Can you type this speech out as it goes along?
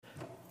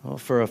Well,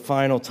 for a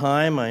final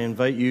time, I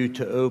invite you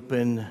to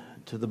open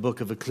to the book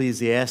of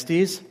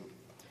Ecclesiastes,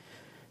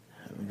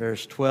 chapter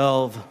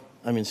 12,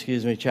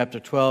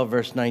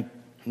 verse 9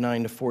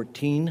 to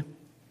 14.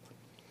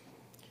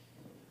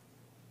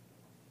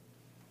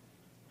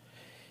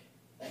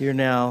 Hear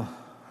now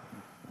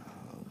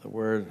the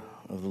word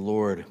of the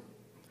Lord.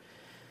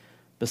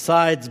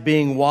 Besides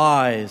being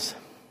wise,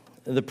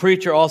 the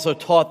preacher also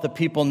taught the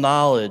people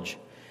knowledge,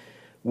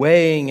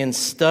 weighing and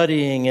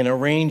studying and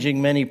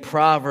arranging many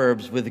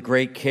proverbs with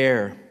great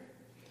care.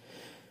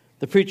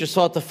 The preacher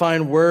sought to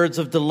find words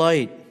of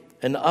delight,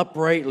 and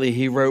uprightly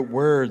he wrote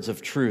words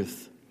of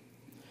truth.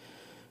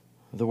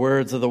 The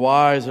words of the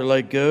wise are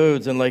like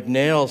goads, and like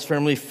nails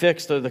firmly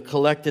fixed are the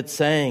collected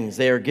sayings.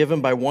 They are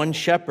given by one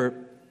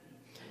shepherd.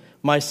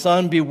 My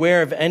son,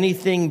 beware of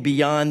anything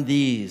beyond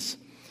these.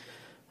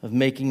 Of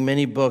making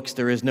many books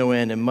there is no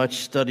end, and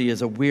much study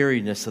is a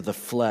weariness of the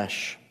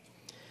flesh.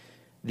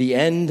 The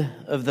end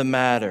of the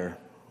matter,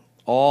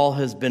 all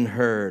has been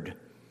heard.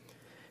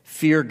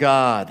 Fear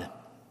God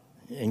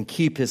and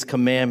keep his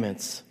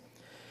commandments,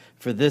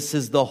 for this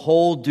is the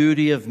whole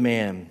duty of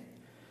man.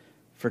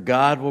 For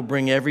God will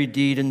bring every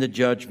deed into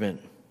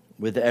judgment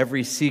with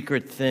every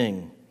secret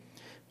thing,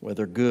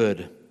 whether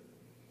good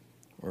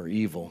or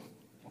evil.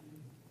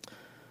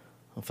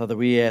 Well, Father,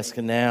 we ask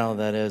now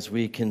that as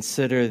we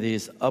consider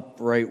these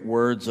upright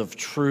words of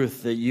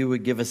truth, that you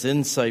would give us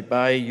insight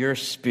by your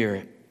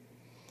Spirit.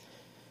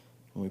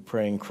 We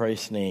pray in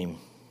Christ's name.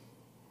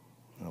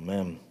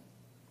 Amen.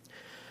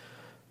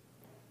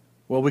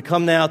 Well, we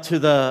come now to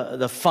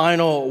the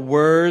final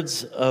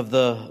words of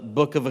the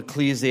book of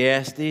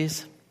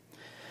Ecclesiastes.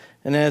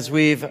 And as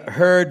we've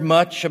heard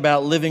much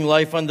about living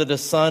life under the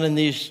sun in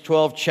these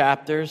 12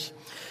 chapters,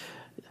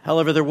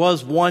 however, there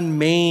was one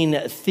main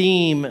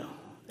theme,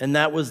 and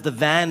that was the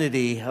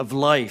vanity of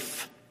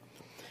life.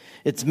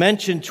 It's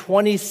mentioned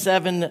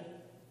 27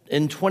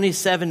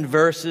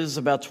 verses,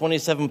 about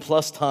 27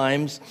 plus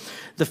times.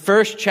 The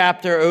first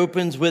chapter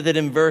opens with it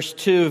in verse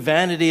 2.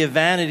 Vanity of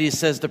vanities,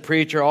 says the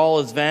preacher, all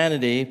is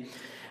vanity.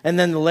 And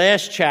then the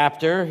last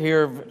chapter,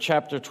 here,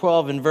 chapter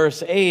 12, in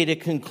verse 8,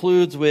 it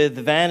concludes with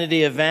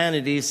vanity of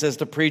vanities, says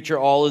the preacher,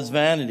 all is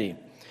vanity.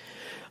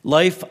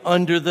 Life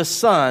under the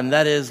sun,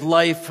 that is,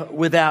 life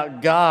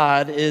without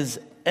God, is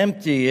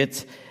empty.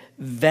 It's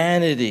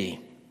vanity.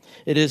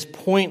 It is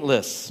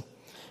pointless.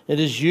 It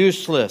is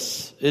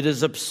useless. It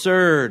is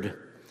absurd.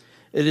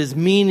 It is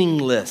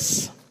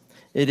meaningless.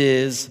 It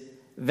is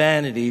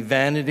vanity.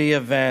 Vanity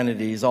of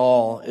vanities.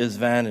 All is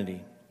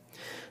vanity.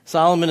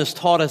 Solomon has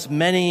taught us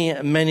many,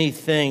 many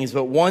things,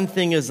 but one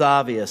thing is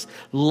obvious.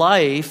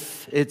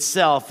 Life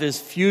itself is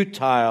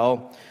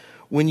futile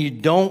when you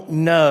don't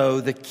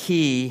know the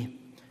key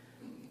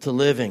to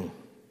living.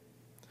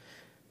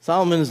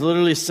 Solomon is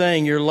literally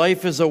saying your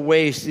life is a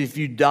waste if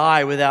you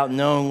die without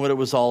knowing what it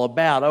was all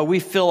about. Oh, we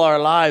fill our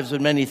lives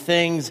with many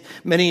things,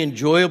 many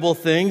enjoyable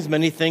things,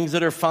 many things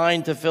that are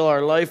fine to fill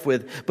our life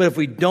with. But if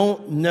we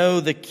don't know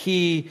the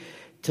key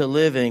to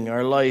living,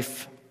 our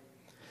life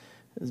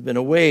has been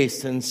a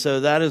waste. And so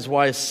that is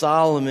why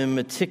Solomon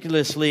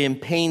meticulously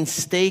and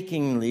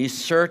painstakingly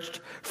searched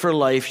for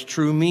life's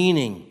true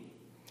meaning.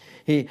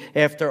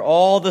 After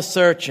all the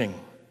searching,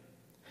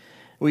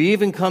 we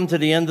even come to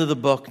the end of the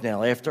book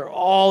now, after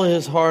all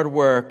his hard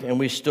work, and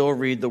we still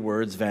read the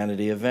words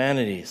vanity of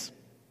vanities.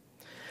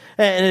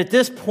 And at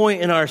this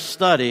point in our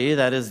study,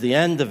 that is the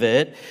end of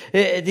it,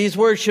 these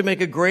words should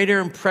make a greater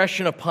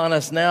impression upon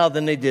us now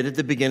than they did at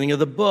the beginning of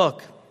the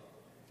book.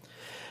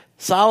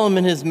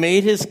 Solomon has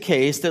made his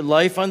case that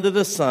life under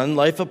the sun,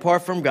 life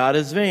apart from God,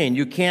 is vain.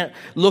 You can't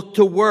look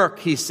to work,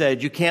 he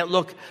said. You can't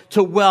look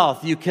to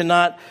wealth. You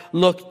cannot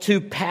look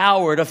to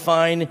power to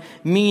find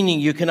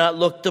meaning. You cannot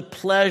look to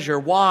pleasure.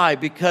 Why?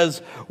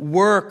 Because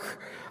work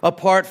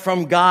apart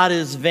from God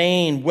is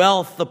vain.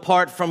 Wealth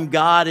apart from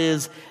God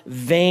is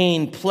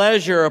vain.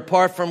 Pleasure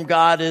apart from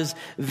God is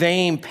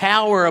vain.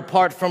 Power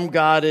apart from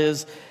God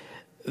is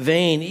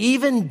vain.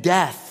 Even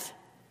death,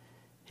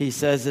 he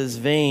says, is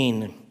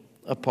vain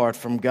apart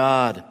from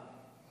God.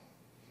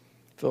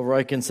 Phil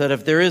Ryken said,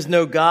 if there is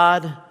no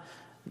God,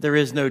 there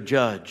is no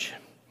judge.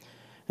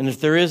 And if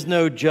there is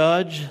no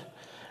judge,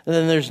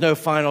 then there's no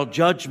final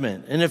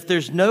judgment. And if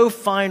there's no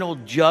final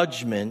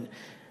judgment,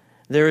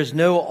 there is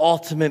no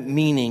ultimate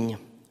meaning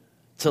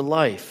to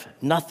life.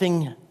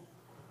 Nothing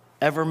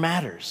ever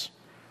matters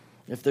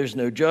if there's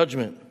no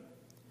judgment.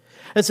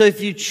 And so if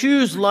you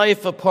choose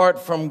life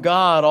apart from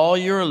God, all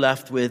you're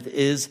left with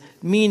is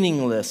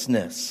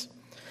meaninglessness.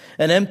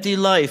 An empty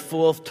life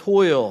full of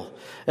toil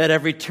at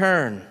every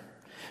turn.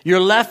 You're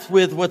left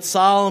with what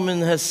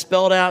Solomon has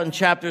spelled out in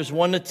chapters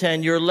 1 to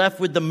 10. You're left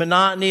with the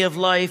monotony of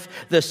life,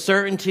 the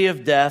certainty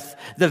of death,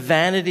 the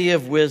vanity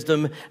of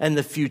wisdom, and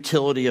the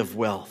futility of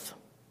wealth.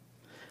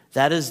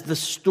 That is the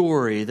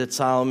story that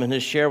Solomon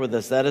has shared with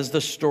us. That is the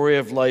story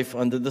of life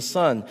under the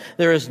sun.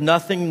 There is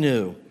nothing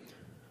new.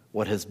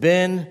 What has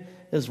been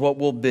is what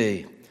will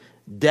be.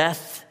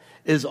 Death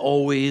is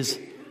always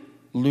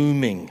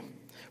looming.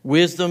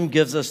 Wisdom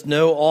gives us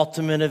no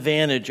ultimate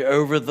advantage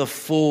over the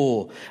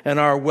fool, and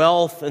our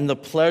wealth and the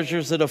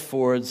pleasures it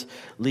affords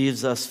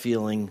leaves us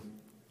feeling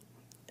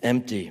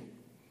empty.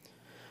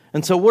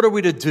 And so what are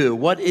we to do?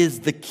 What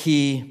is the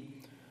key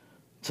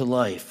to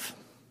life?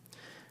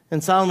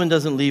 And Solomon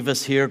doesn't leave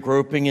us here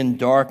groping in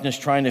darkness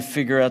trying to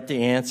figure out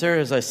the answer.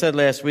 As I said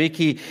last week,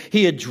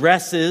 he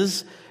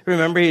addresses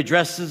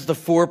the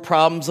 4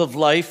 problems of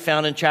life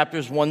found in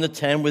chapters 1 to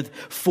 10 with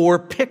 4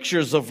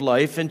 pictures of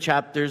life in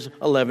chapters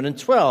 11 and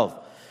 12.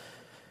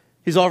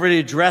 He's already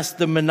addressed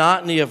the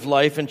monotony of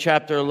life in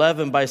chapter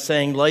 11 by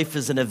saying life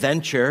is an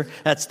adventure.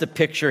 That's the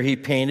picture he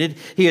painted.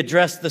 He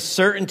addressed the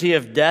certainty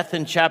of death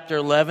in chapter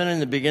 11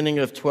 and the beginning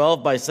of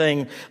 12 by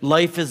saying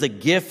life is a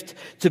gift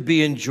to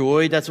be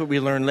enjoyed. That's what we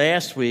learned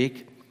last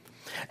week.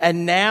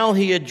 And now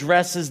he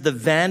addresses the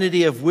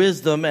vanity of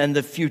wisdom and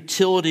the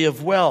futility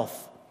of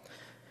wealth.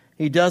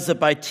 He does it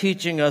by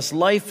teaching us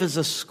life is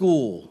a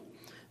school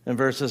in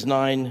verses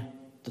 9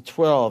 to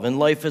 12, and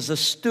life is a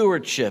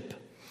stewardship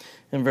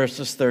in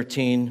verses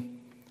 13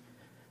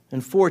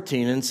 and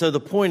 14. And so the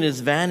point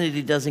is,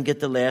 vanity doesn't get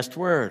the last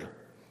word.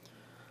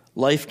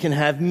 Life can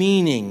have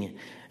meaning,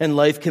 and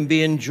life can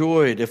be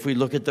enjoyed if we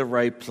look at the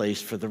right place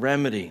for the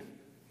remedy.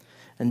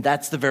 And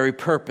that's the very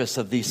purpose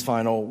of these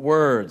final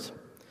words.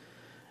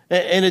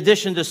 In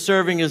addition to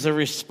serving as a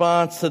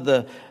response to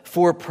the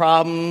 4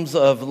 problems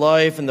of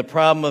life and the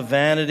problem of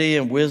vanity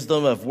and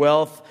wisdom of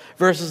wealth,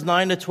 verses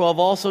 9 to 12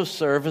 also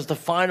serve as the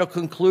final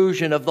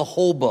conclusion of the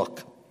whole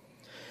book.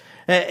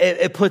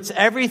 It puts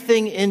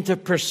everything into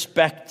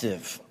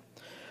perspective.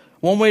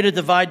 One way to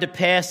divide the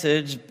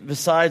passage,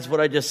 besides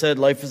what I just said,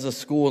 life is a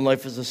school and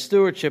life is a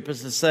stewardship,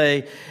 is to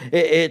say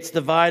it's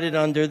divided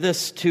under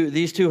these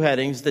 2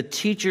 headings: the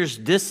teacher's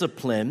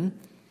discipline,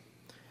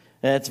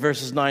 that's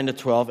verses 9 to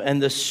 12,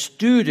 and the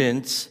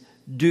student's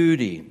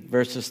duty,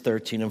 verses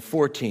 13 and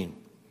 14.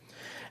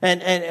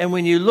 And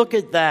when you look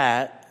at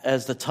that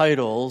as the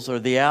titles or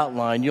the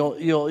outline,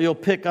 you'll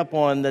pick up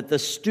on that the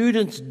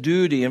student's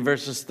duty in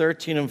verses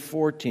 13 and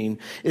 14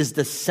 is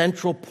the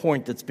central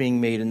point that's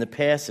being made in the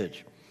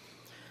passage.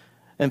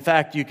 In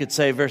fact, you could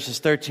say verses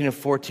 13 and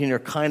 14 are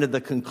kind of the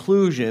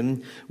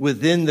conclusion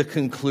within the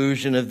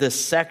conclusion of this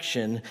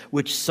section,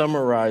 which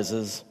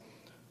summarizes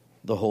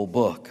the whole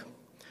book.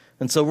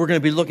 And so we're going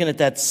to be looking at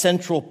that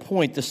central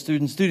point, the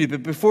student's duty.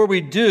 But before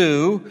we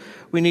do,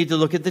 we need to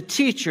look at the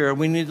teacher, and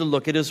we need to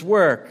look at his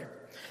work.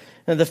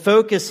 And the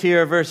focus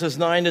here, verses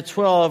 9 to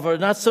 12, are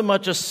not so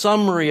much a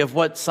summary of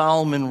what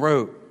Solomon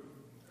wrote,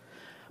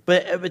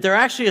 but they're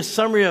actually a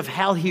summary of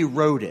how he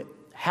wrote it,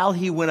 how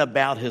he went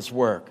about his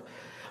work.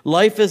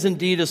 Life is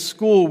indeed a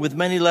school with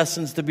many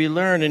lessons to be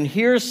learned. And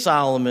here's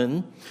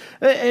Solomon,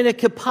 and it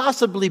could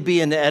possibly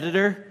be an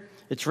editor.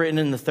 It's written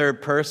in the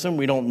third person.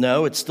 We don't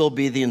know. It'd still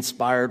be the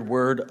inspired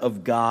word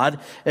of God.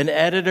 An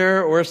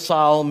editor or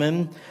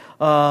Solomon,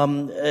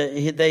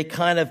 they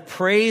kind of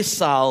praise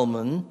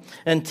Solomon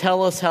and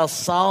tell us how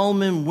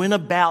Solomon went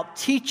about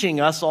teaching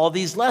us all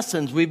these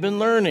lessons we've been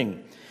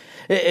learning,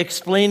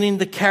 explaining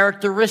the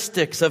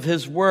characteristics of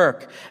his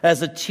work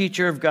as a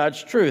teacher of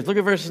God's truth. Look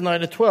at verses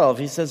 9 to 12.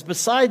 He says,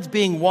 besides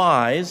being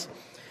wise,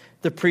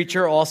 the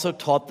preacher also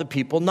taught the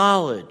people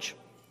knowledge,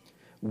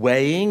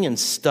 weighing and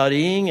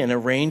studying and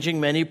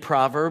arranging many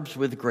proverbs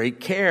with great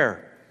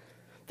care.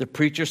 The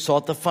preacher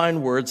sought to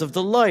find words of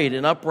delight,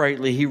 and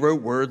uprightly he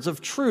wrote words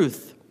of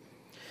truth.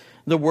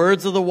 The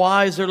words of the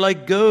wise are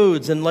like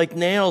goads, and like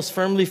nails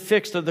firmly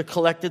fixed are the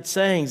collected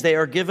sayings. They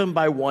are given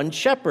by one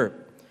shepherd.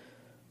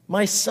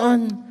 My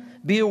son,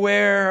 be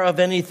aware of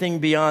anything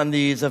beyond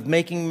these. Of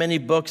making many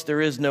books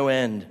there is no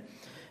end,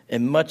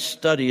 and much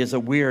study is a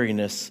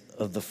weariness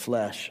of the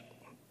flesh.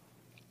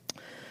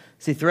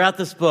 See, throughout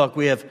this book,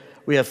 we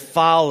have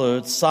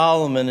followed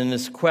Solomon in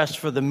his quest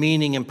for the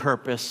meaning and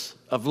purpose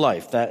of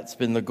life. That's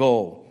been the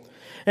goal.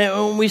 And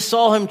when we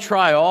saw him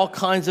try all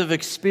kinds of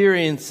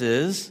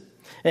experiences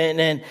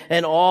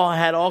and all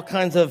had all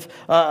kinds of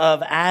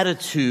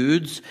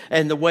attitudes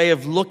and the way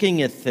of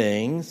looking at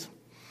things,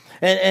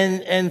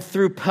 and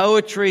through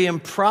poetry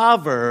and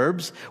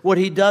proverbs, what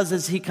he does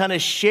is he kind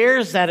of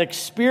shares that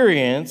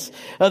experience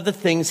of the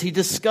things he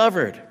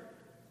discovered.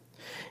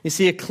 You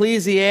see,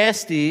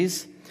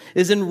 Ecclesiastes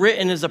isn't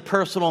written as a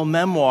personal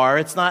memoir.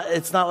 It's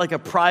not like a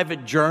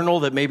private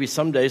journal that maybe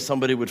someday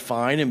somebody would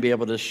find and be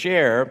able to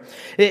share.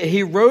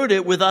 He wrote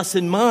it with us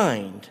in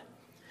mind.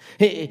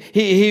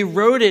 He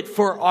wrote it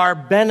for our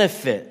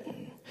benefit.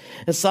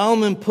 And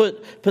Solomon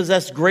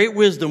possessed great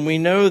wisdom, we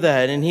know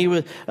that. And he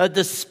was a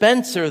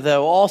dispenser,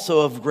 though,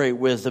 also of great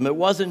wisdom. It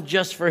wasn't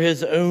just for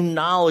his own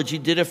knowledge. He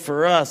did it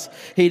for us.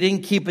 He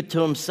didn't keep it to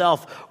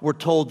himself. We're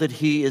told that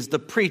he is the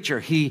preacher.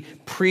 He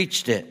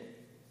preached it.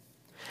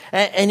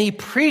 And he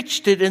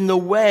preached it in the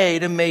way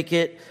to make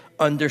it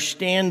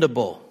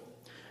understandable.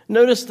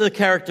 Notice the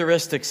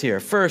characteristics here.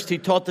 First, he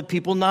taught the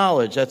people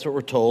knowledge. That's what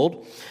we're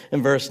told.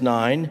 In verse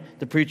 9,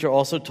 the preacher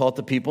also taught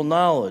the people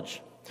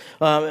knowledge.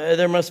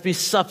 There must be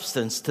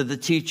substance to the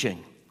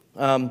teaching,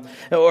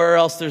 or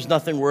else there's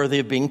nothing worthy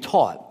of being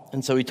taught.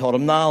 And so he taught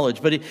them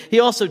knowledge. But he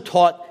also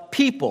taught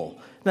people.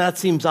 Now, that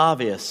seems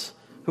obvious.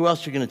 Who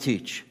else are you going to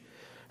teach?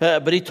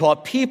 But he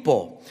taught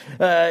people.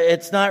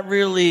 It's not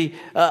really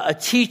a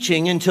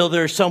teaching until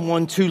there's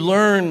someone to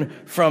learn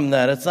from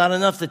that. It's not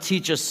enough to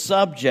teach a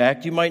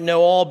subject. You might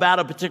know all about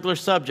a particular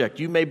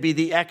subject. You may be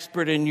the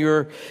expert in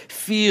your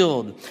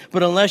field.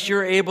 But unless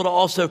you're able to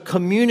also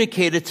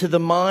communicate it to the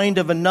mind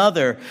of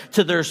another,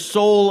 to their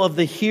soul of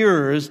the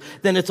hearers,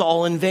 then it's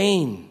all in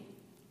vain.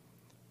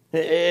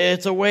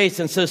 It's a waste.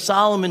 And so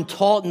Solomon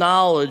taught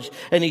knowledge,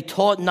 and he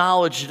taught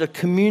knowledge to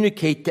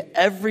communicate to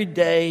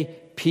everyday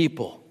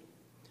people.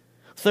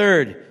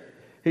 Third,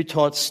 he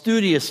taught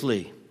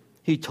studiously,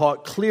 he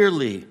taught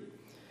clearly,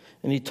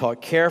 and he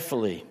taught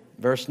carefully.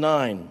 Verse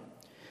 9,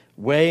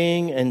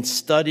 weighing and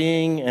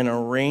studying and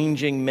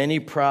arranging many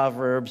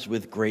proverbs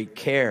with great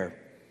care.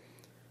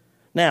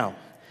 Now,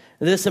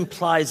 this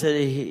implies that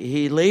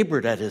he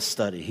labored at his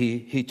study.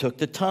 He took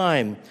the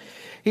time.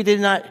 He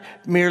did not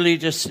merely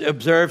just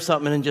observe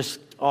something and just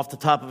off the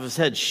top of his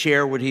head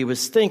share what he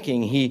was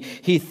thinking.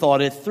 He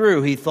thought it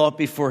through. He thought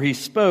before he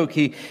spoke.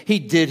 He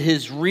did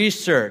his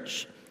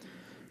research.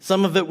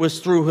 Some of it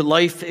was through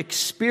life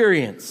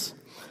experience.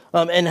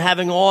 And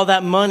having all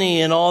that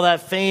money and all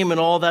that fame and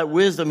all that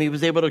wisdom, he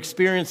was able to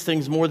experience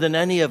things more than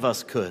any of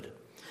us could.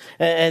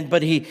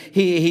 But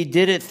he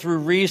did it through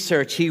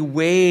research. He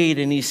weighed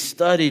and he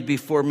studied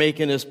before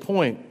making his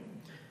point.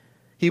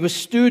 He was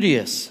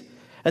studious.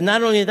 And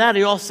not only that,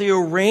 he also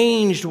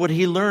arranged what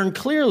he learned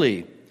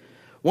clearly.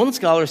 One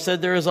scholar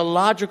said there is a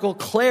logical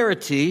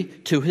clarity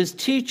to his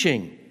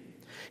teaching.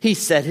 He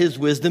set his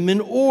wisdom in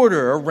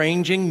order,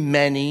 arranging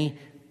many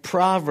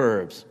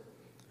proverbs.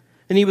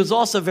 And he was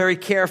also very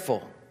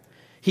careful.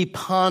 He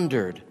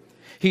pondered,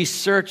 he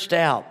searched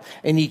out,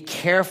 and he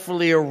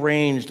carefully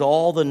arranged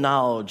all the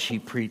knowledge he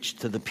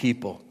preached to the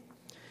people.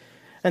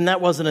 And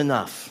that wasn't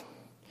enough.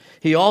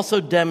 He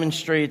also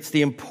demonstrates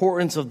the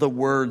importance of the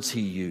words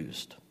he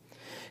used.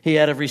 He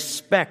had a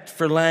respect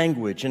for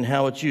language and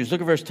how it's used.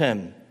 Look at verse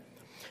 10.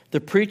 The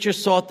preacher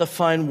sought to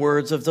find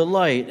words of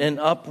delight, and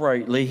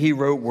uprightly he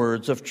wrote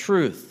words of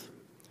truth.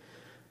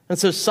 And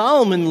so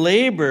Solomon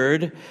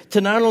labored to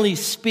not only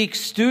speak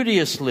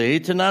studiously,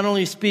 to not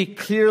only speak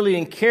clearly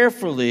and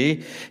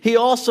carefully, he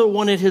also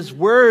wanted his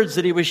words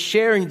that he was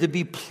sharing to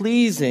be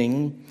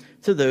pleasing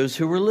to those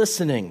who were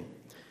listening.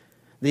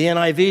 The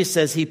NIV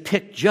says he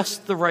picked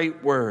just the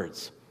right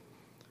words.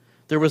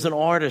 There was an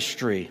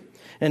artistry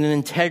and an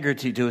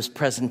integrity to his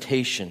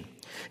presentation.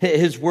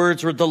 His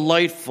words were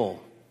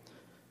delightful,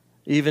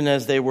 even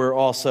as they were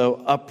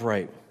also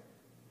upright.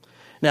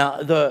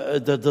 Now,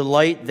 the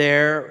delight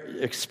there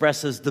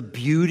expresses the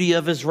beauty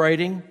of his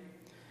writing.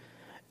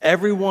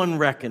 Everyone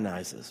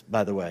recognizes,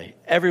 by the way,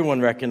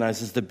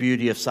 the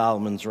beauty of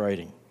Solomon's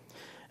writing.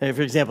 And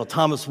for example,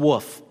 Thomas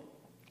Wolfe,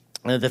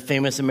 the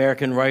famous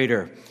American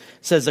writer,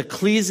 says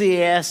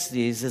Ecclesiastes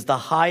is the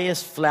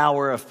highest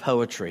flower of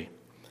poetry,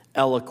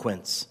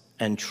 eloquence,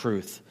 and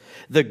truth.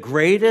 The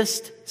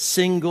greatest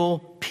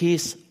single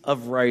piece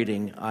of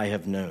writing I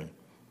have known.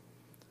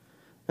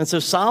 And so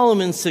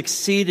Solomon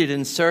succeeded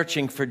in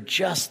searching for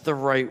just the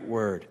right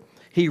word.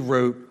 He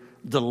wrote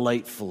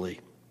delightfully.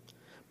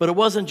 But it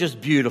wasn't just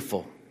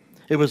beautiful.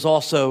 It was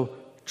also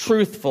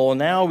truthful. And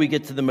now we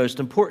get to the most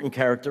important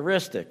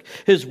characteristic.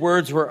 His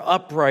words were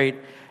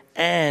upright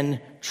and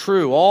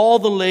true. All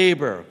the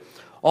labor,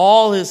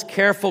 all his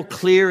careful,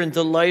 clear, and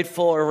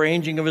delightful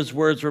arranging of his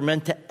words were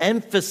meant to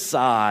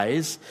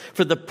emphasize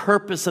for the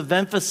purpose of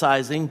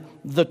emphasizing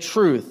the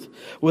truth.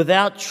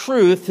 Without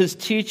truth, his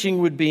teaching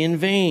would be in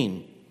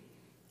vain.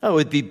 Oh,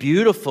 it'd be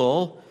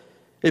beautiful,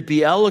 it'd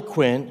be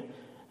eloquent,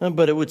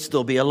 but it would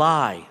still be a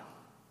lie.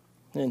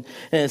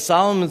 And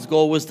Solomon's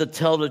goal was to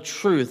tell the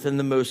truth in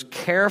the most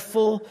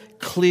careful,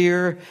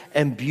 clear,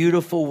 and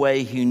beautiful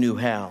way he knew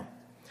how.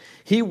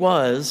 He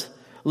was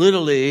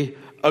literally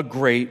a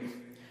great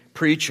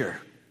preacher.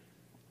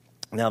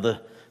 Now,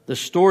 the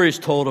story is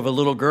told of a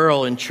little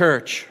girl in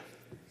church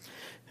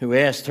who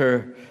asked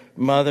her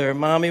mother,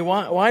 "Mommy,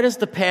 why does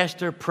the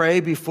pastor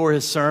pray before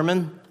his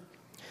sermon?"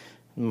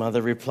 The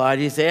mother replied,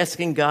 "He's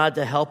asking God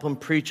to help him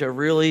preach a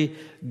really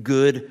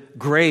good,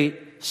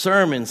 great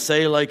sermon,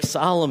 say like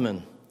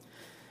Solomon."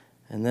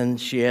 And then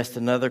she asked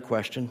another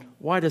question,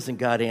 "Why doesn't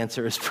God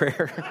answer his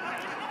prayer?"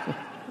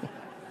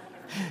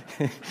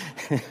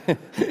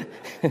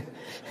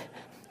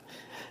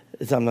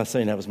 I'm not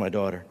saying that was my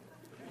daughter.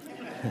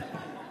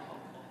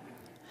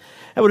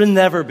 That would have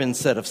never been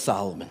said of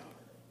Solomon.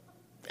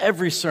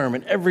 Every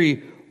sermon,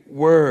 every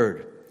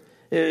word,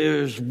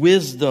 it was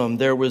wisdom,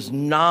 there was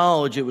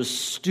knowledge, it was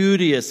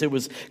studious, it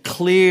was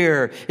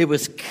clear, it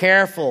was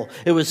careful,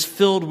 it was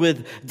filled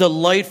with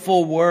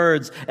delightful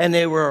words, and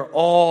they were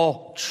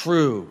all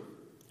true.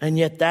 And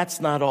yet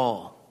that's not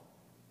all.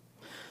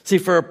 See,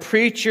 for a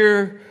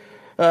preacher,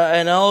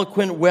 an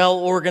eloquent,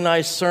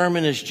 well-organized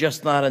sermon is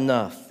just not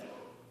enough.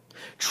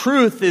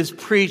 Truth is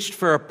preached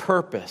for a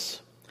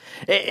purpose.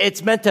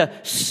 It's meant to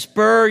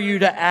spur you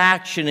to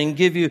action and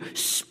give you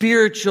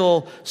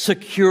spiritual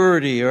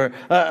security or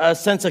a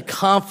sense of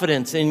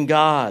confidence in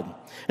God.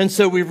 And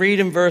so we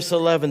read in verse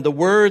 11, the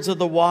words of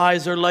the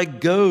wise are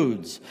like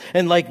goads,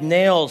 and like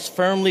nails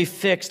firmly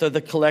fixed are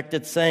the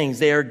collected sayings.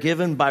 They are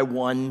given by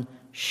one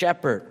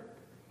shepherd.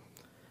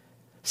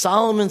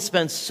 Solomon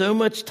spent so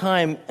much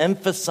time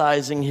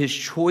emphasizing his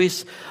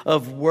choice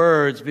of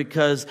words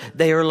because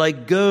they are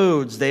like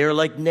goads, they are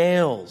like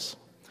nails.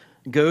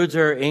 Goads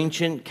are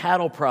ancient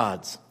cattle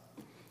prods.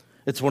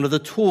 It's one of the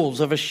tools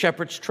of a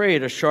shepherd's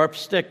trade, a sharp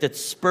stick that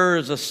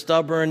spurs a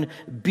stubborn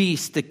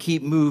beast to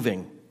keep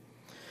moving.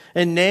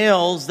 And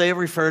nails, they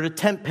refer to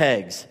tent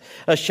pegs.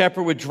 A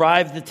shepherd would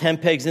drive the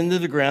tent pegs into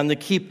the ground to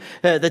keep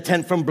the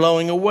tent from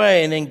blowing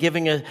away and then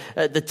giving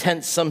the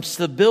tent some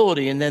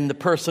stability, and then the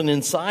person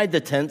inside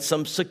the tent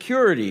some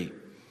security.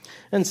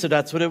 And so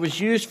that's what it was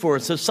used for.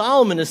 So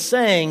Solomon is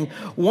saying,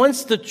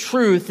 once the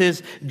truth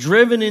is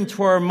driven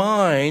into our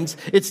minds,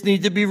 it's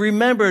need to be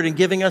remembered and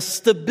giving us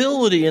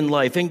stability in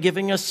life and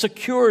giving us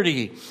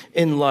security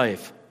in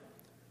life.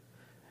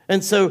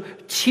 And so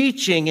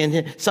teaching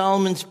and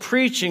Solomon's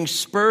preaching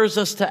spurs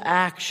us to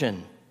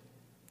action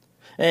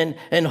and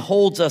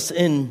holds us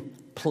in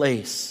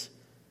place.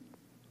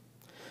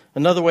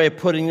 Another way of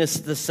putting this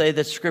is to say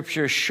that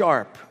Scripture is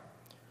sharp,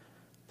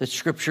 that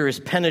Scripture is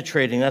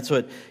penetrating. That's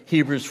what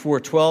Hebrews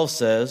 4:12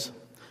 says.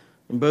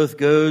 And both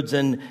goads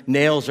and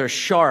nails are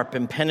sharp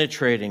and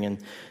penetrating. And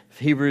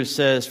Hebrews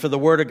says, for the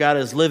word of God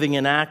is living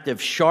and active,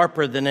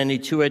 sharper than any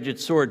two-edged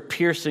sword,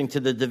 piercing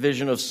to the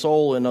division of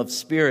soul and of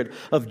spirit,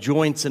 of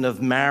joints and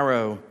of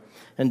marrow,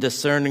 and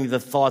discerning the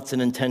thoughts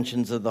and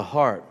intentions of the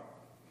heart.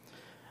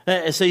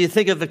 So you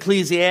think of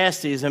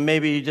Ecclesiastes, and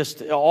maybe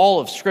just all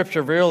of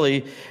Scripture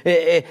really,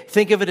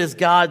 think of it as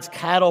God's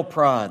cattle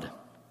prod,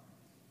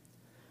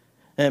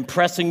 and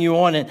pressing you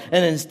on, and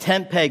his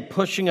tent peg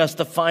pushing us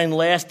to find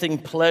lasting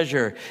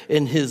pleasure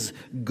in his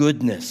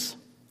goodness.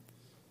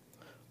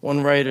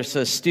 One writer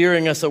says,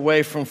 steering us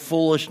away from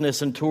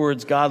foolishness and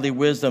towards godly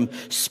wisdom,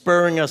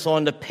 spurring us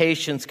on to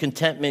patience,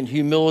 contentment,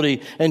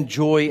 humility, and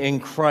joy in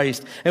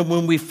Christ. And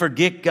when we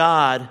forget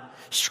God,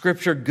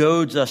 Scripture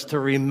goads us to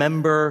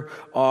remember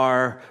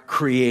our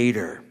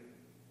Creator.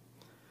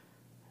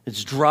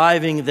 It's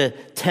driving the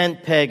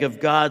tent peg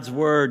of God's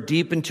Word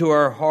deep into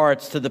our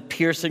hearts to the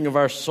piercing of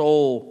our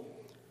soul,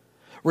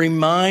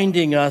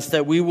 reminding us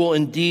that we will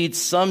indeed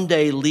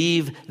someday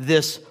leave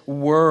this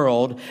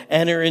world,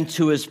 enter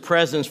into his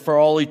presence for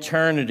all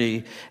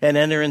eternity, and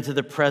enter into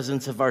the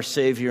presence of our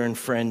Savior and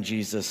friend,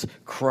 Jesus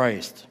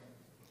Christ.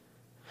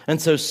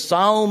 And so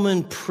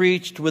Solomon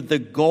preached with the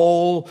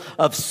goal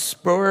of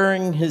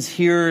spurring his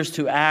hearers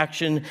to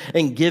action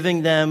and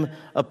giving them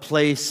a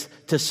place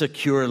to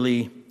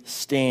securely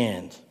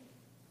stand.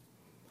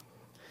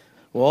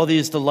 Well, all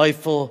these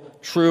delightful,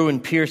 true,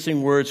 and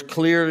piercing words,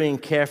 clearly and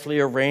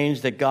carefully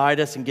arranged, that guide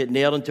us and get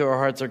nailed into our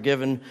hearts, are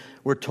given,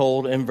 we're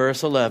told in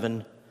verse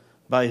 11,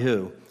 by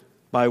who?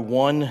 By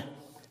one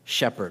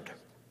shepherd.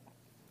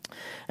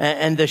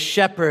 And the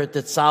shepherd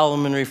that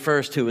Solomon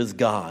refers to is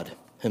God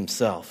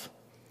himself.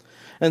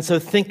 And so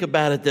think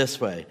about it this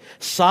way.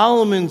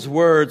 Solomon's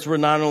words were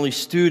not only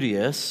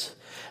studious,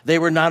 they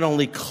were not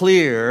only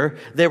clear,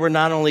 they were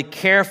not only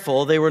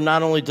careful, they were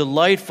not only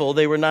delightful,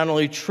 they were not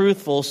only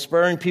truthful,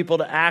 spurring people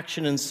to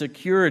action and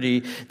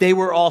security, they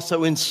were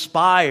also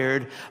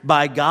inspired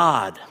by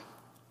God.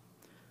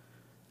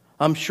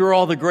 I'm sure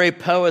all the great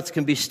poets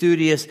can be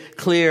studious,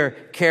 clear,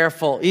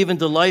 careful, even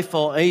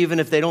delightful, even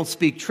if they don't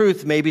speak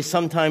truth. Maybe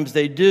sometimes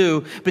they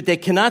do, but they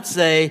cannot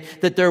say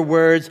that their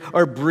words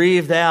are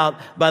breathed out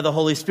by the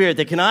Holy Spirit.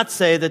 They cannot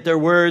say that their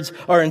words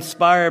are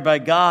inspired by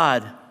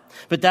God.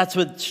 But that's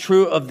what's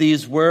true of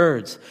these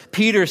words.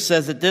 Peter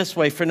says it this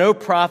way, for no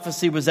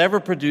prophecy was ever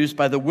produced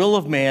by the will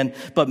of man,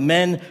 but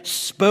men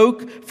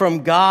spoke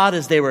from God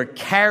as they were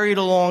carried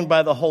along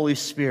by the Holy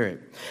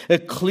Spirit.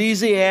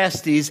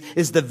 Ecclesiastes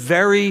is the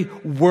very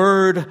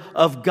word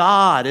of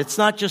God. It's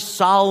not just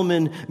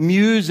Solomon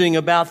musing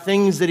about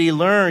things that he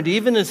learned,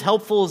 even as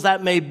helpful as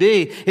that may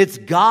be. It's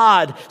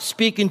God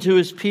speaking to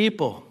his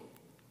people.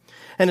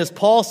 And as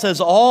Paul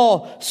says,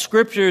 all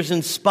Scripture is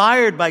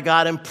inspired by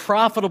God and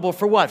profitable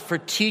for what? For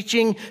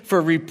teaching, for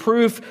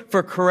reproof,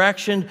 for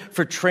correction,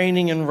 for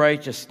training in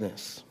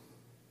righteousness.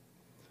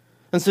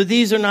 And so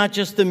these are not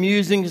just the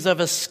musings of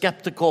a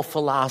skeptical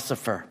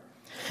philosopher.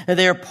 And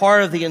they are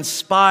part of the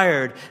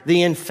inspired,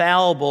 the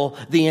infallible,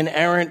 the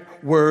inerrant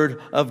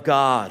Word of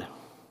God.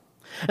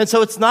 And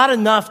so it's not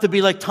enough to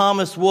be like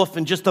Thomas Wolfe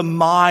and just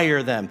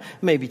admire them.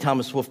 Maybe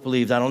Thomas Wolfe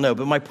believes, I don't know.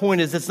 But my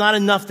point is, it's not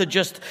enough to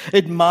just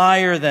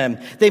admire them.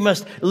 They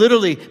must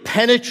literally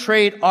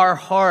penetrate our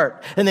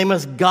heart, and they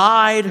must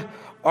guide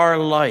our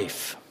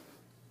life.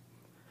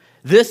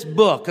 This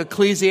book,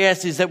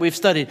 Ecclesiastes, that we've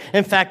studied,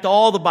 in fact,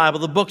 all the Bible,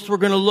 the books we're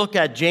going to look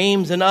at,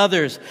 James and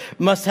others,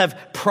 must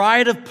have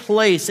pride of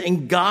place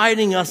in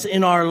guiding us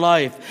in our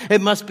life.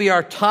 It must be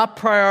our top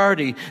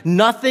priority.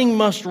 Nothing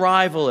must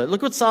rival it.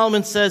 Look what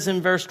Solomon says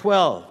in verse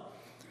 12.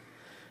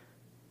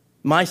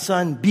 My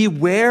son,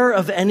 beware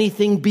of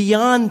anything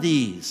beyond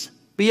these,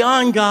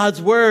 beyond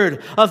God's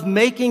word. Of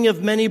making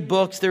of many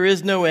books there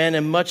is no end,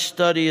 and much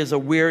study is a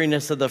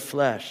weariness of the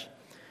flesh.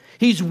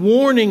 He's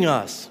warning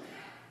us.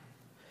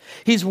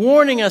 He's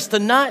warning us to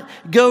not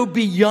go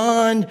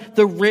beyond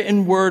the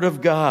written word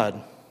of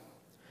God.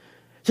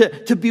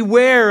 To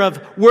beware of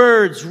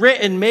words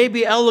written,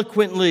 maybe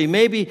eloquently,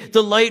 maybe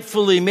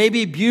delightfully,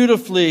 maybe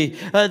beautifully,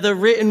 the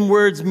written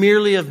words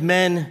merely of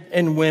men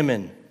and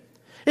women.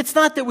 It's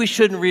not that we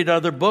shouldn't read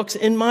other books.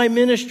 In my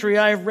ministry,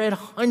 I have read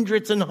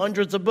hundreds and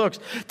hundreds of books.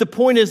 The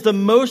point is, the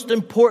most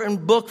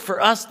important book for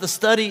us to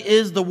study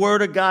is the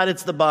Word of God.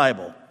 It's the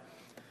Bible.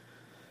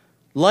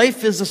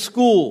 Life is a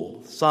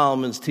school,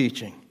 Solomon's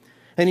teaching.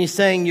 And he's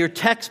saying your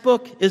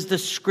textbook is the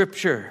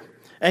Scripture,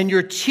 and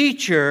your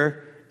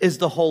teacher is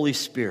the Holy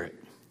Spirit.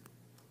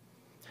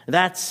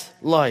 That's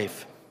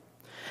life.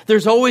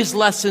 There's always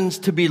lessons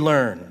to be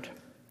learned.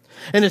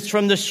 And it's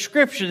from the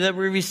Scripture that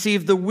we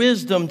receive the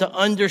wisdom to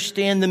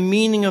understand the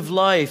meaning of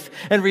life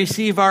and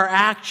receive our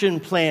action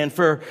plan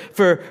for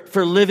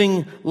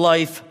living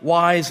life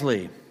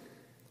wisely.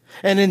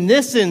 And in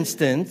this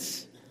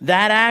instance,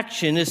 that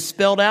action is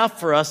spelled out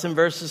for us in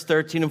verses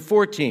 13 and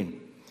 14.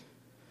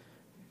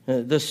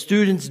 The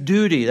student's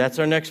duty, that's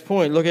our next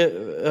point. Look at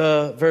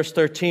verse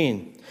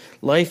 13.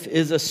 Life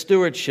is a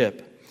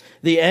stewardship.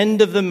 The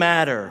end of the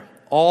matter,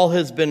 all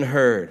has been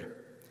heard.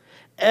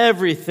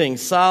 Everything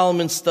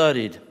Solomon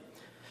studied,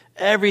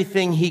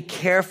 everything he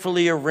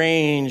carefully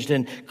arranged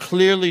and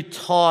clearly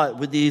taught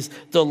with these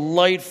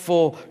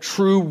delightful,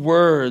 true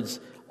words,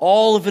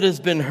 all of it has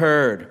been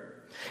heard.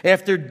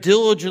 After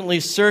diligently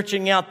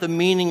searching out the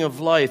meaning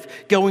of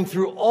life, going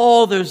through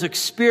all those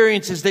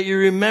experiences that you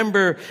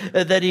remember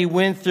that he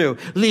went through,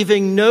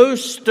 leaving no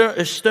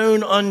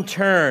stone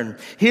unturned,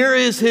 here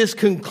is his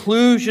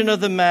conclusion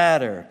of the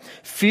matter.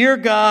 Fear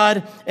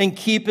God and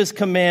keep his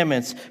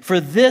commandments,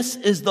 for this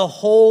is the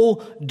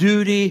whole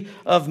duty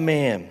of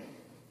man.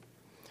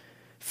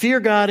 Fear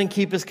God and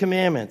keep his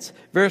commandments.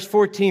 Verse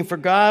 14, for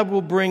God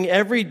will bring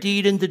every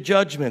deed into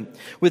judgment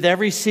with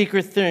every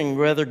secret thing,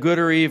 whether good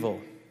or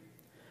evil.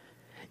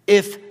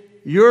 If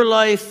your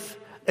life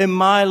and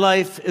my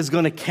life is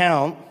going to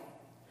count,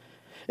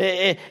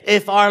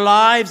 if our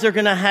lives are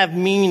going to have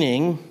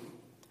meaning,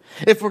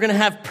 if we're going to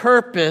have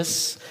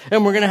purpose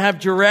and we're going to have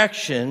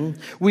direction,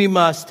 we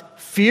must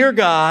fear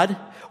God,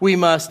 we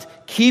must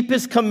keep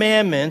his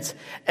commandments,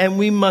 and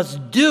we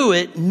must do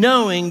it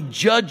knowing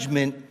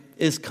judgment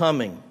is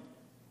coming.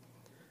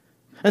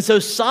 And so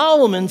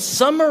Solomon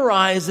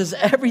summarizes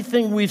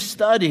everything we've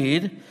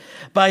studied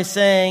by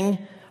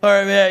saying,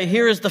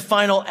 here is the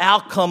final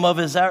outcome of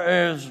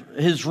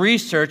his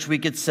research, we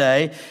could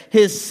say.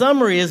 His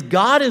summary is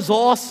God is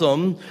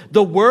awesome,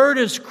 the word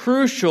is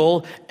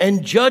crucial,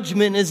 and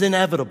judgment is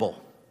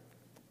inevitable.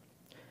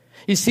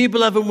 You see,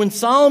 beloved, when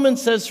Solomon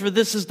says, for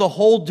this is the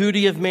whole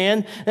duty of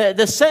man,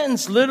 the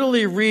sentence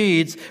literally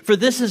reads, for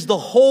this is the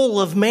whole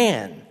of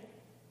man.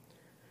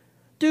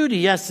 Duty,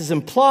 yes, is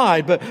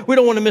implied, but we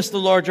don't want to miss the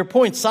larger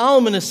point.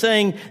 Solomon is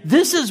saying,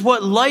 this is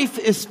what life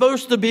is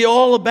supposed to be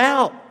all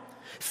about.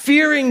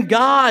 Fearing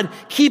God,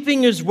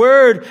 keeping his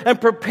word,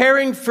 and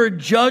preparing for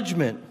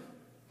judgment.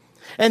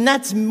 And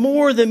that's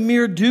more than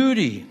mere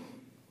duty.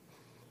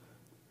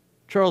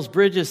 Charles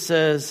Bridges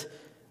says,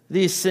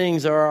 these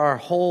things are our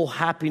whole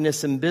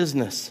happiness in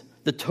business,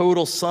 the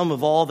total sum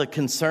of all that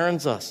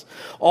concerns us,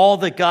 all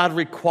that God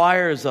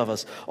requires of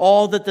us,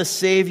 all that the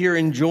Savior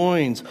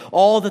enjoins,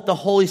 all that the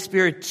Holy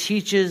Spirit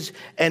teaches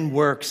and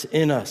works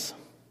in us.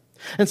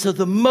 And so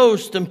the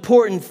most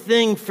important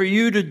thing for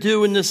you to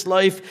do in this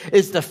life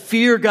is to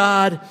fear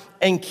God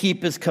and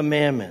keep his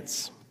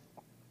commandments.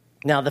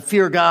 Now, the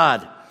fear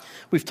God,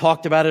 we've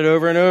talked about it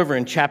over and over.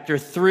 In chapter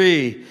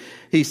 3,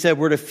 he said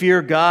we're to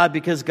fear God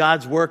because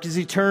God's work is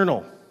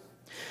eternal.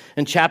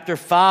 In chapter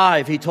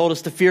 5, he told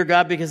us to fear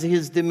God because he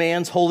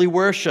demands holy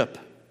worship.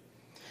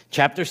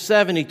 Chapter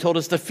 7, he told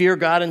us to fear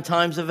God in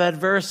times of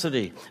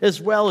adversity as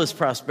well as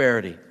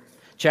prosperity.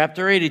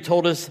 Chapter 8, he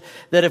told us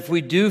that if we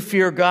do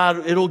fear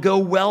God, it'll go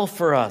well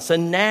for us.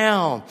 And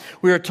now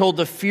we are told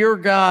to fear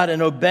God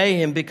and obey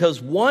him because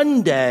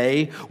one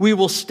day we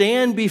will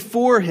stand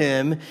before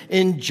him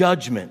in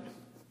judgment.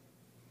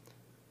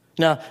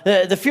 Now,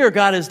 the fear of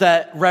God is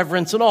that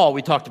reverence and awe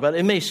we talked about.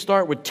 It may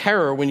start with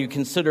terror when you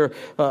consider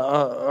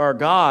our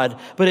God,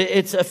 but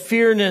it's a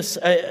fearness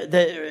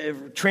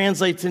that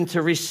translates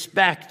into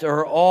respect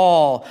or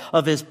awe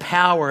of his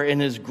power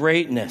and his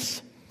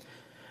greatness.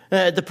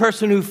 The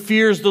person who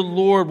fears the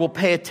Lord will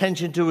pay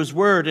attention to his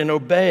word and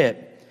obey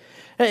it.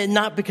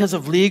 Not because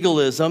of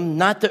legalism,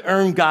 not to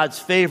earn God's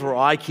favor.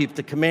 I keep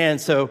the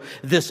command, so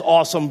this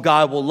awesome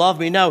God will love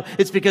me. No,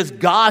 it's because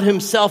God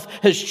himself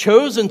has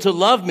chosen to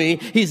love me.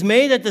 He's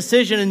made that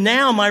decision, and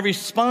now my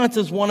response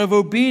is one of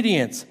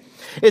obedience.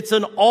 It's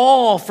an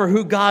awe for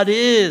who God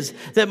is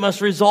that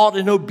must result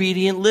in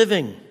obedient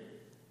living.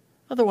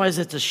 Otherwise,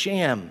 it's a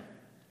sham.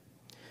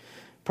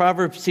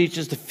 Proverbs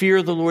teaches the fear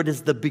of the Lord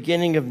is the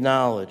beginning of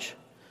knowledge,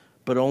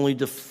 but only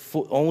do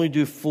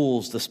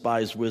fools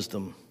despise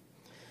wisdom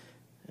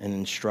and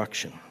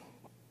instruction.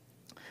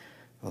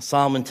 Well,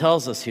 Solomon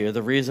tells us here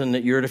the reason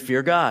that you're to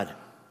fear God,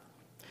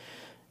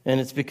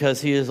 and it's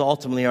because he is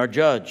ultimately our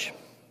judge.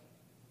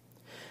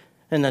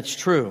 And that's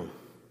true.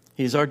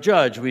 He's our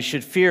judge. We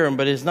should fear him,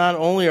 but he's not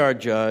only our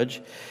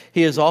judge,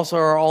 he is also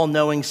our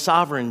all-knowing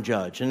sovereign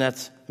judge, and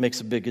that makes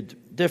a big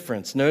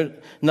difference.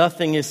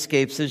 Nothing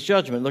escapes his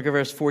judgment. Look at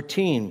verse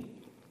 14.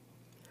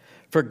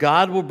 For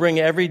God will bring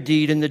every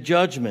deed into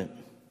judgment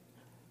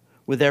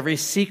with every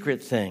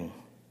secret thing,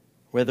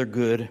 whether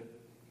good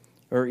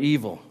or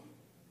evil.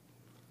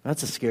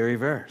 That's a scary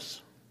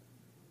verse.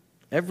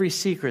 Every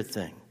secret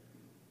thing.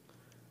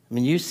 I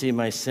mean, you see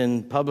my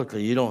sin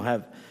publicly. You don't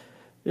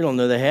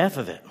know the half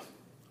of it,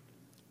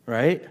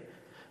 right?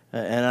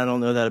 And I don't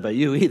know that about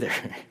you either.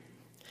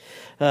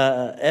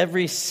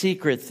 Every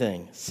secret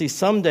thing. See,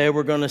 someday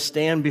we're going to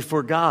stand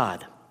before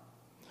God,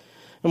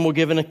 and we'll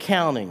give an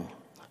accounting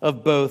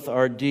of both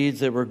our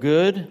deeds that were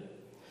good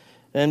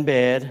and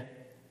bad,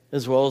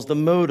 as well as the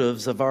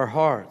motives of our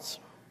hearts.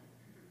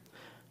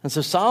 And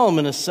so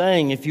Solomon is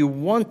saying, if you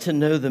want to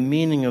know the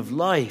meaning of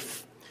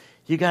life,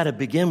 you got to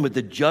begin with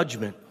the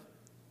judgment.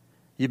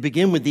 You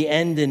begin with the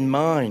end in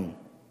mind.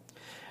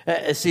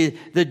 See,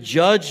 the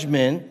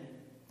judgment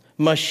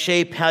must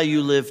shape how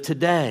you live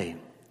today.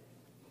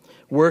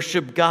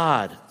 Worship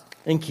God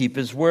and keep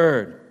his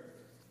word.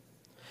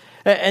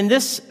 And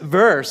this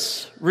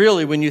verse,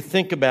 really, when you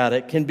think about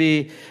it, can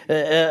be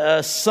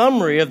a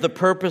summary of the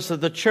purpose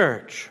of the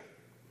church.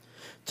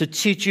 To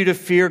teach you to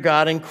fear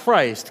God in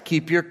Christ.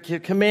 Keep your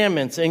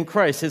commandments in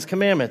Christ, his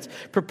commandments.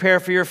 Prepare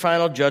for your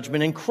final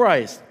judgment in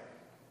Christ.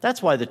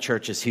 That's why the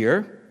church is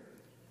here.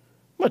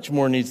 Much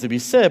more needs to be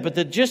said, but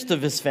the gist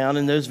of it is found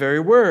in those very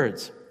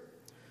words.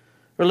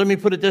 Or let me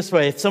put it this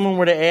way. If someone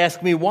were to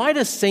ask me, why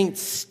does St.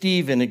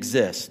 Stephen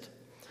exist?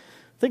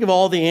 Think of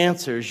all the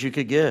answers you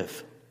could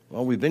give.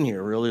 Well, we've been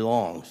here really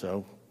long,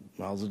 so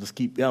might as well just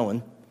keep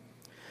going.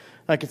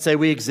 I could say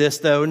we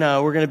exist, though.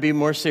 No, we're going to be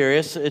more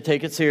serious.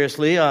 Take it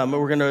seriously.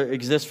 We're going to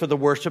exist for the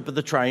worship of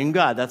the triune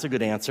God. That's a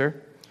good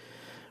answer.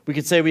 We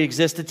could say we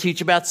exist to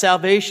teach about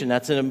salvation.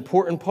 That's an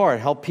important part.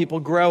 Help people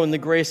grow in the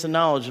grace and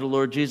knowledge of the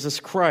Lord Jesus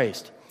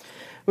Christ.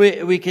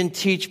 We can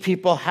teach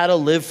people how to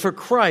live for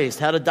Christ,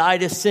 how to die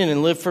to sin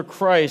and live for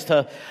Christ.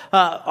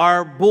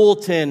 Our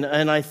bulletin,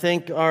 and I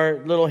think our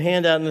little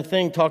handout in the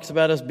thing talks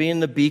about us being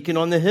the beacon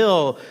on the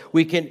hill.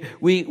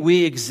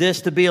 We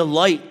exist to be a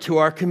light to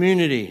our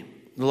community.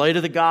 The light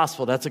of the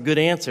gospel, that's a good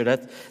answer.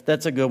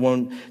 That's a good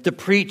one. To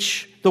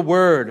preach the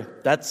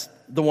word, that's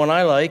the one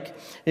I like.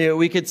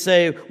 We could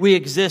say we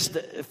exist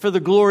for the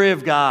glory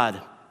of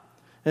God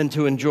and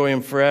to enjoy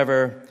him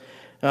forever.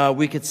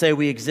 We could say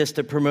we exist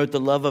to promote the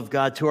love of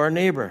God to our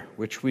neighbor,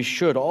 which we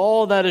should.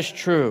 All that is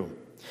true.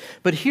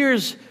 But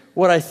here's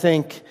what I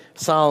think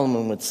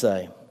Solomon would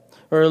say,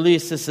 or at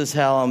least this is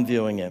how I'm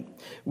viewing it.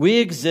 We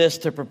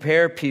exist to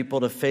prepare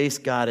people to face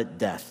God at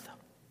death.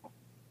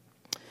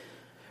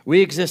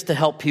 We exist to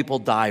help people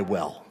die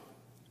well.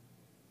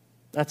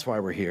 That's why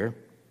we're here.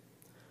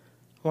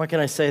 Why can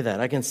I say that?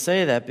 I can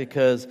say that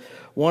because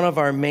one of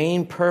our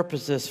main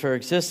purposes for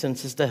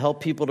existence is to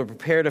help people to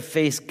prepare to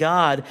face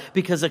God,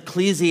 because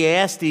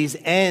Ecclesiastes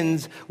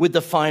ends with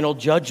the final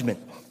judgment.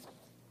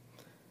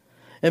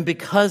 And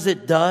because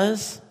it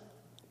does,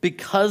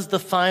 because the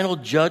final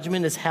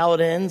judgment is how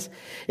it ends,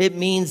 it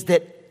means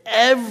that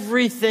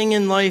everything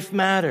in life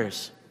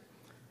matters.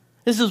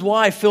 This is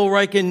why Phil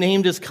Ryken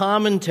named his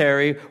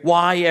commentary,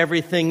 Why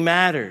Everything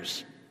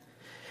Matters.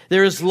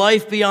 There is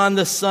life beyond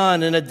the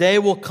sun, and a day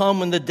will come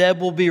when the dead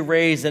will be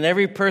raised, and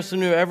every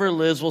person who ever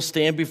lives will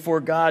stand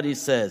before God, he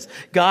says.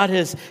 God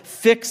has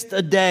fixed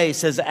a day,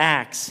 says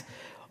Acts,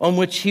 on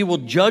which he will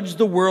judge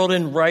the world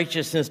in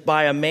righteousness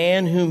by a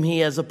man whom he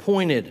has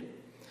appointed.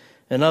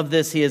 And of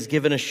this he has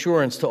given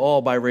assurance to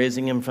all by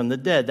raising him from the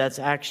dead. That's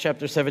Acts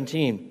chapter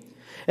 17.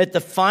 At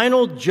the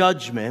final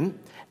judgment,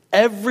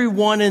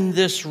 everyone in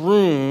this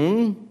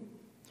room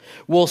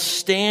will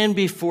stand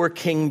before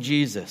King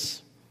Jesus.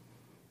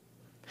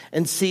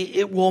 And see,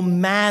 it will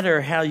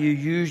matter how you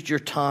used your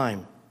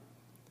time,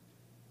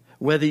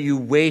 whether you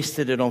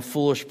wasted it on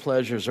foolish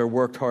pleasures or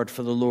worked hard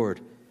for the Lord.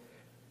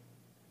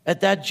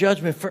 At that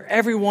judgment, for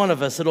every one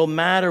of us, it'll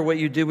matter what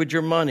you did with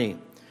your money,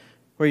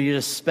 or you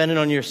just spend it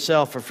on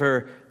yourself or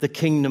for the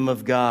kingdom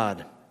of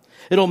God.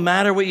 It'll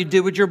matter what you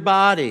did with your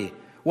body,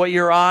 what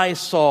your eyes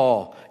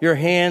saw, your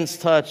hands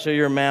touched, or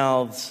your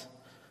mouths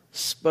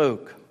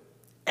spoke.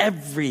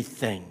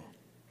 Everything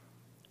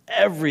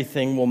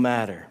will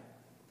matter.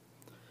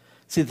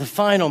 See, the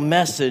final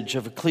message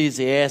of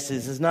Ecclesiastes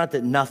is not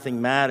that nothing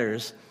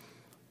matters.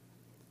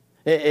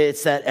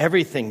 It's that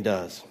everything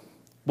does.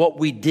 What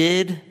we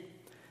did,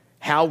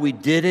 how we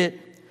did it,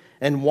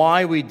 and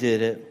why we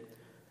did it,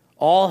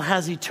 all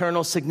has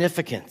eternal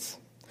significance.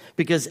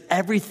 Because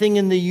everything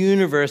in the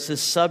universe is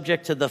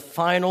subject to the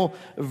final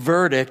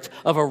verdict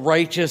of a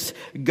righteous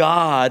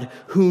God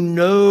who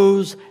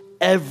knows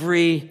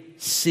every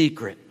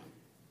secret.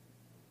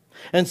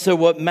 And so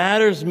what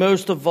matters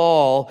most of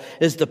all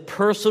is the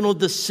personal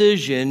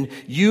decision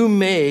you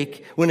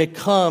make when it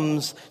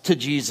comes to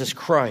Jesus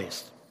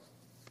Christ.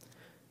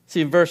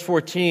 See, in verse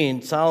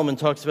 14, Solomon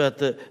talks about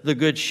the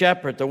good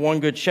shepherd, the one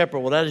good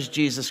shepherd. Well, that is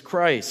Jesus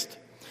Christ.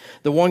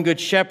 The one good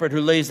shepherd who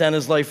lays down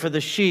his life for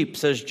the sheep,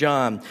 says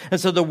John.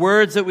 And so the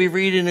words that we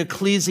read in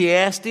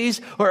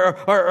Ecclesiastes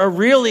are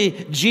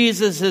really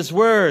Jesus'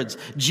 words.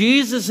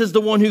 Jesus is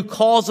the one who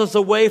calls us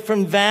away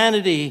from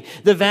vanity,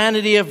 the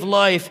vanity of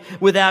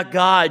life without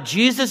God.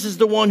 Jesus is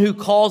the one who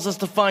calls us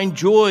to find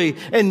joy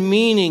and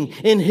meaning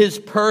in his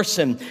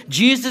person.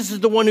 Jesus is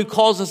the one who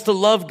calls us to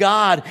love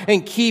God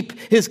and keep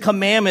his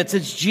commandments.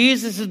 It's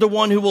Jesus is the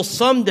one who will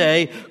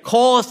someday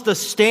call us to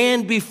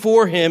stand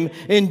before him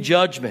in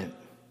judgment.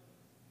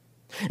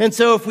 And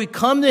so if we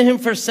come to him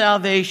for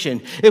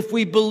salvation, if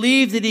we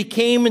believe that he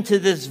came into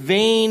this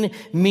vain,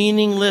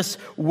 meaningless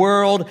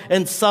world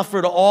and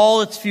suffered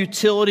all its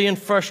futility and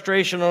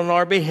frustration on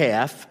our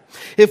behalf,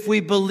 if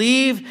we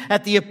believe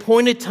at the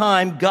appointed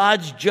time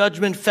God's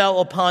judgment fell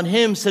upon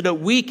him so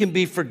that we can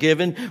be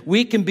forgiven,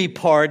 we can be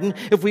pardoned,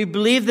 if we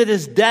believe that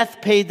his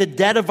death paid the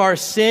debt of our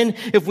sin,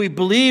 if we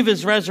believe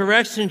his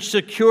resurrection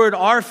secured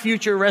our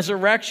future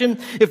resurrection,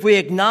 if we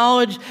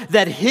acknowledge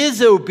that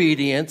his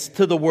obedience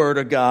to the word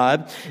of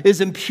God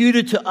is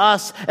imputed to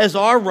us as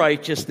our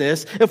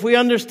righteousness, if we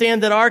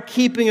understand that our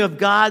keeping of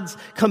God's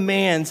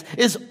commands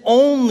is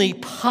only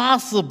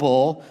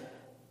possible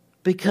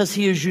because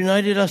he has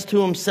united us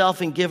to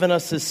himself and given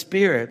us his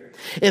Spirit.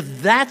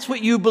 If that's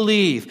what you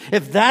believe,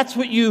 if that's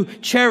what you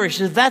cherish,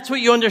 if that's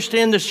what you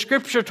understand the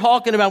Scripture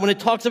talking about when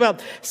it talks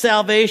about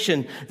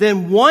salvation,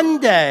 then one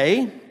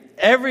day,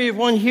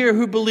 everyone here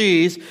who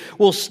believes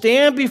will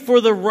stand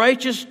before the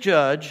righteous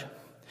judge,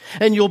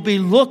 and you'll be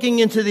looking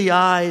into the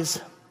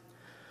eyes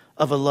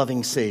of a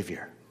loving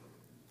Savior.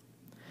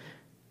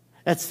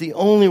 That's the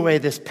only way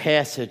this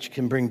passage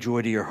can bring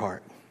joy to your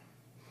heart.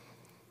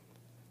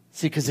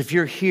 See, because if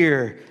you're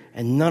here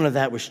and none of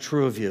that was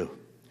true of you,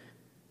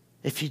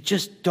 if you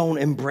just don't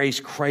embrace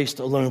Christ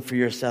alone for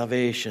your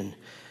salvation,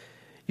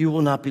 you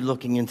will not be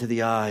looking into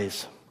the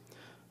eyes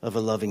of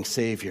a loving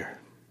Savior,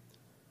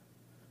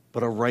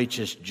 but a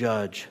righteous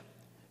judge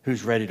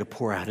who's ready to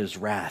pour out his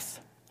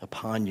wrath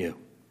upon you.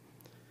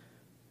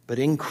 But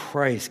in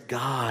Christ,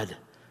 God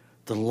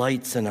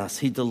delights in us.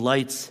 He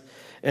delights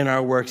in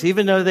our works.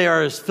 Even though they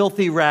are as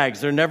filthy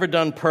rags, they're never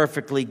done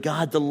perfectly,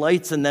 God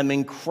delights in them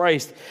in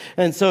Christ.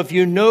 And so if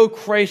you know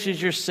Christ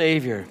is your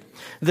Savior,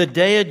 the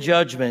day of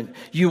judgment,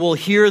 you will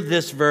hear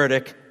this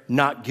verdict,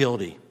 not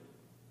guilty.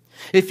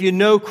 If you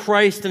know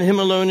Christ and him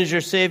alone is your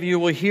Savior, you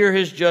will hear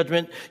his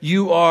judgment,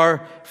 you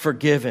are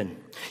forgiven.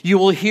 You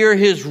will hear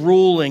his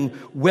ruling,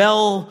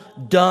 well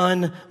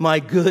done, my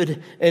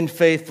good and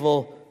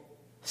faithful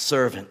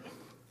servant.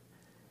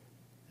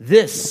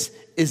 This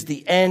is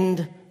the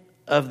end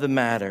of the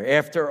matter.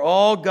 After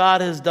all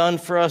God has done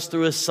for us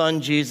through his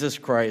Son, Jesus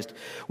Christ,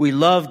 we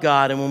love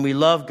God, and when we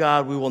love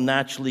God, we will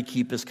naturally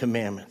keep his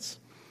commandments.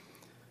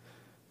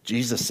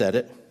 Jesus said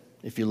it,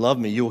 if you love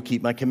me, you will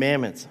keep my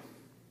commandments.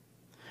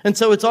 And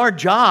so it's our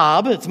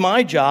job, it's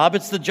my job,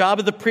 it's the job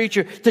of the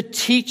preacher to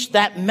teach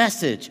that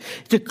message,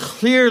 to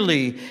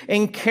clearly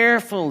and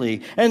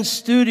carefully and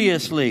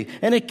studiously,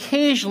 and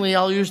occasionally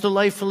I'll use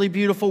delightfully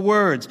beautiful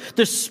words,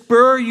 to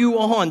spur you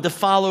on to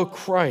follow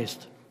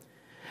Christ.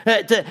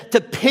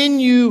 To pin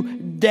you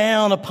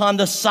down upon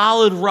the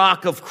solid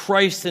rock of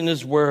Christ and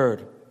his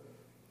word.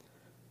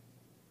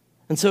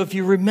 And so if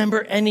you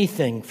remember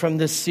anything from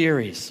this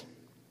series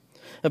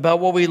about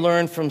what we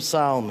learned from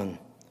Solomon,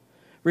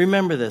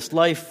 remember this: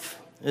 life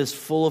is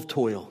full of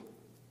toil.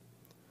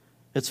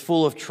 It's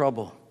full of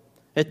trouble.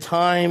 At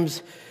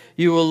times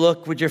you will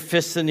look with your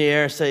fists in the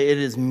air and say, it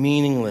is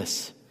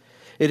meaningless.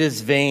 It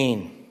is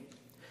vain.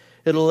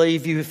 It'll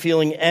leave you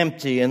feeling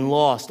empty and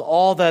lost.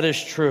 All that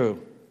is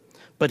true.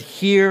 But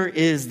here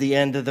is the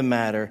end of the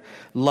matter.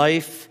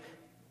 Life,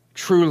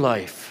 true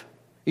life,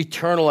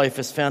 eternal life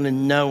is found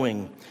in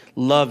knowing,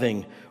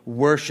 loving,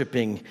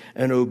 worshiping,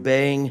 and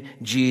obeying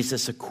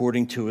Jesus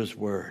according to his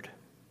word.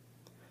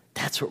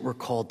 That's what we're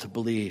called to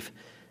believe.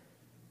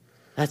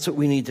 That's what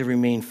we need to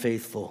remain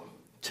faithful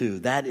to.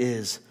 That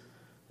is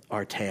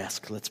our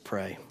task. Let's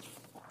pray.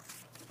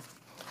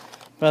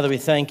 Father, we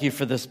thank you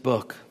for this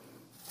book.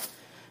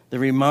 The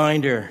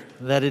reminder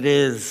that it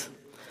is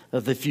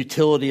of the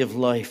futility of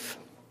life.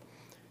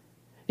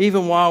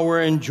 Even while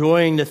we're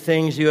enjoying the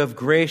things you have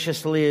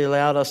graciously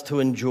allowed us to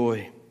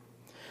enjoy,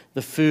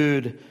 the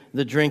food,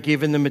 the drink,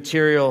 even the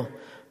material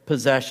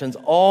possessions,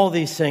 all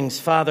these things,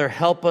 Father,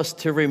 help us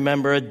to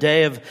remember a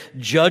day of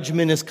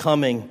judgment is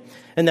coming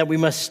and that we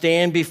must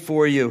stand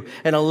before you,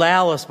 and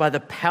allow us by the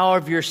power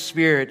of your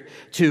Spirit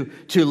to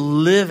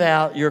live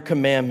out your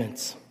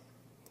commandments,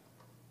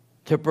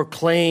 to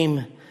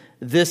proclaim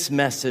this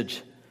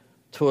message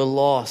to a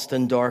lost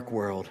and dark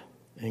world.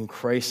 In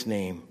Christ's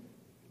name.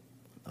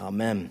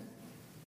 Amen.